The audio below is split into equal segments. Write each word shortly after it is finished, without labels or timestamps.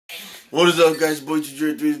What is up, guys? Boy,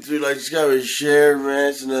 2333, like, subscribe and share, man.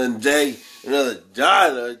 It's another day, another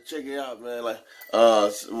dollar. Check it out, man. Like,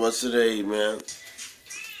 what's today, man?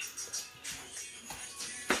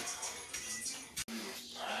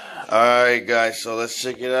 Alright, guys, so let's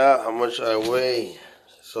check it out. How much I weigh.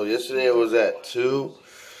 So, yesterday it was at 2.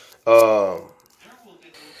 So,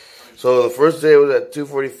 the first day was at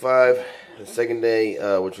 245. The second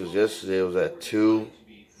day, which was yesterday, was at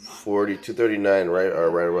 239, right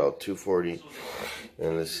around 240.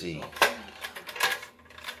 And let's see.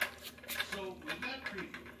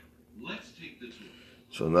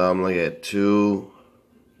 So now I'm like at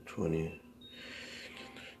 220,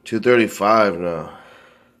 235 now.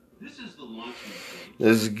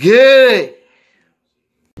 Let's get it.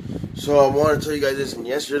 So I wanted to tell you guys this in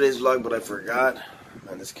yesterday's vlog, but I forgot.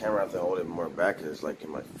 Man, this camera I have to hold it more back because it's like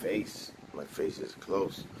in my face. My face is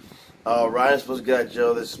close. Ryan's supposed to get out of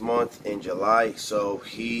jail this month in July, so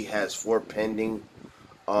he has 4 pending.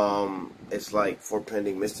 It's like 4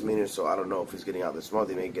 pending misdemeanors, so I don't know if he's getting out this month.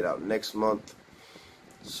 He may get out next month.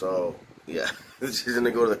 So yeah, he's gonna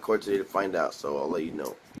go to the court today to find out. So I'll let you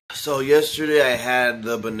know. So yesterday I had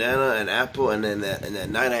the banana and apple, and then that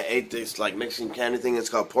night I ate this like Mexican candy thing. It's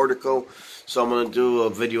called Portico. So I'm gonna do a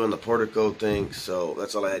video on the Portico thing. So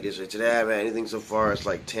that's all I had yesterday. Today I haven't had anything so far. It's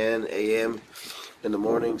like 10 a.m. in the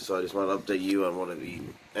morning. So I just want to update you on what I've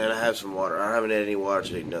eaten. And I have some water. I haven't had any water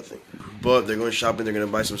today. Nothing. But they're going shopping. They're gonna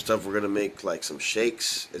buy some stuff. We're gonna make like some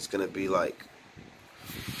shakes. It's gonna be like,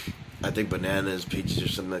 I think bananas, peaches, or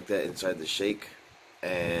something like that inside the shake.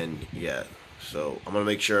 And yeah. So I'm gonna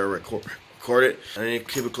make sure I record it. I need to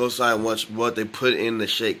keep a close eye and watch what they put in the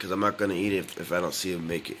shake, because I'm not gonna eat it if I don't see them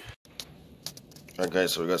make it. Alright,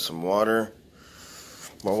 guys, so we got some water.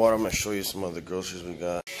 More water. I'm gonna show you some of the groceries we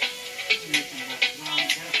got.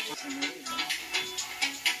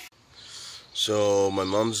 So my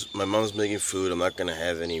mom's making food. I'm not gonna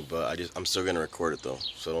have any, but I'm still gonna record it though.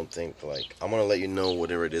 So don't think like, I'm gonna let you know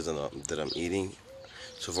whatever it is that I'm eating.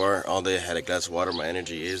 So far, all day I had a glass of water. My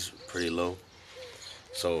energy is pretty low.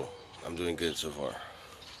 So, I'm doing good so far.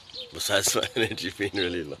 Besides my energy being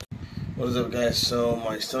really low. What is up, guys? So,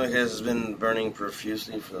 my stomach has been burning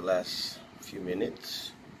profusely for the last few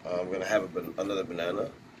minutes. I'm going to have another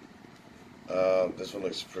banana. This one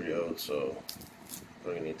looks pretty old, so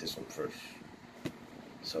we're going to eat this one first.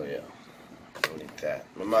 So, yeah. I'm going to eat that.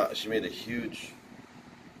 My mom, my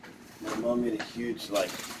mom made a huge,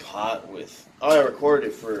 like, pot with... Oh, I recorded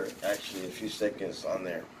it for, actually, a few seconds on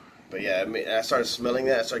there. But yeah, I started smelling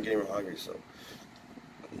that. I started getting real hungry, so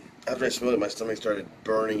after I smelled it, my stomach started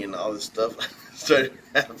burning and all this stuff started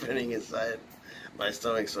happening inside my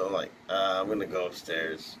stomach. So I'm like, I'm gonna go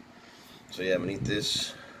upstairs. So yeah, I'm gonna eat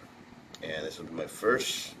this, and this will be my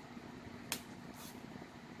first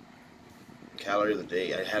calorie of the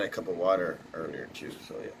day. I had a cup of water earlier too,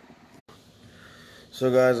 so yeah. So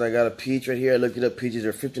guys, I got a peach right here. I looked it up. Peaches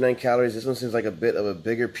are 59 calories. This one seems like a bit of a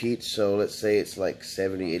bigger peach, so let's say it's like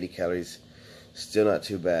 70, 80 calories. Still not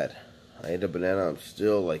too bad. I ate a banana. I'm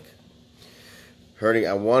still like hurting.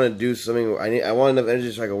 I want to do something. I want enough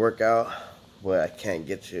energy so I can work out, but I can't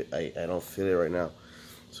get to it. I don't feel it right now.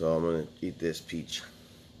 So I'm gonna eat this peach.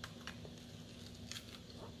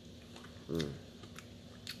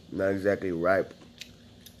 Not exactly ripe,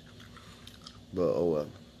 but oh well.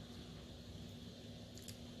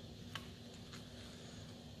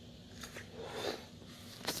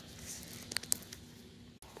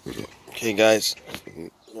 Okay, guys,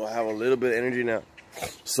 I have a little bit of energy now,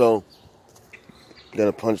 so I'm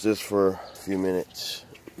gonna punch this for a few minutes.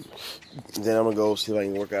 Then I'm gonna go see if I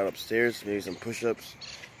can work out upstairs, maybe some push-ups,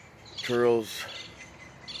 curls.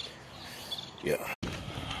 Yeah.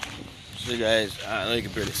 So, guys, I know you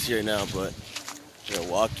can barely see right now, but we're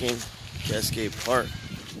walking Cascade Park,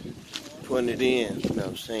 putting it in. You know what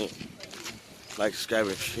I'm saying? Like, subscribe,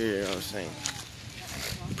 and share. You know what I'm saying?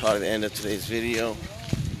 Probably the end of today's video.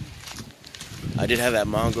 I did have that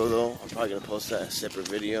mango though. I'm probably gonna post that in a separate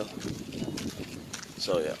video.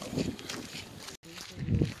 So yeah.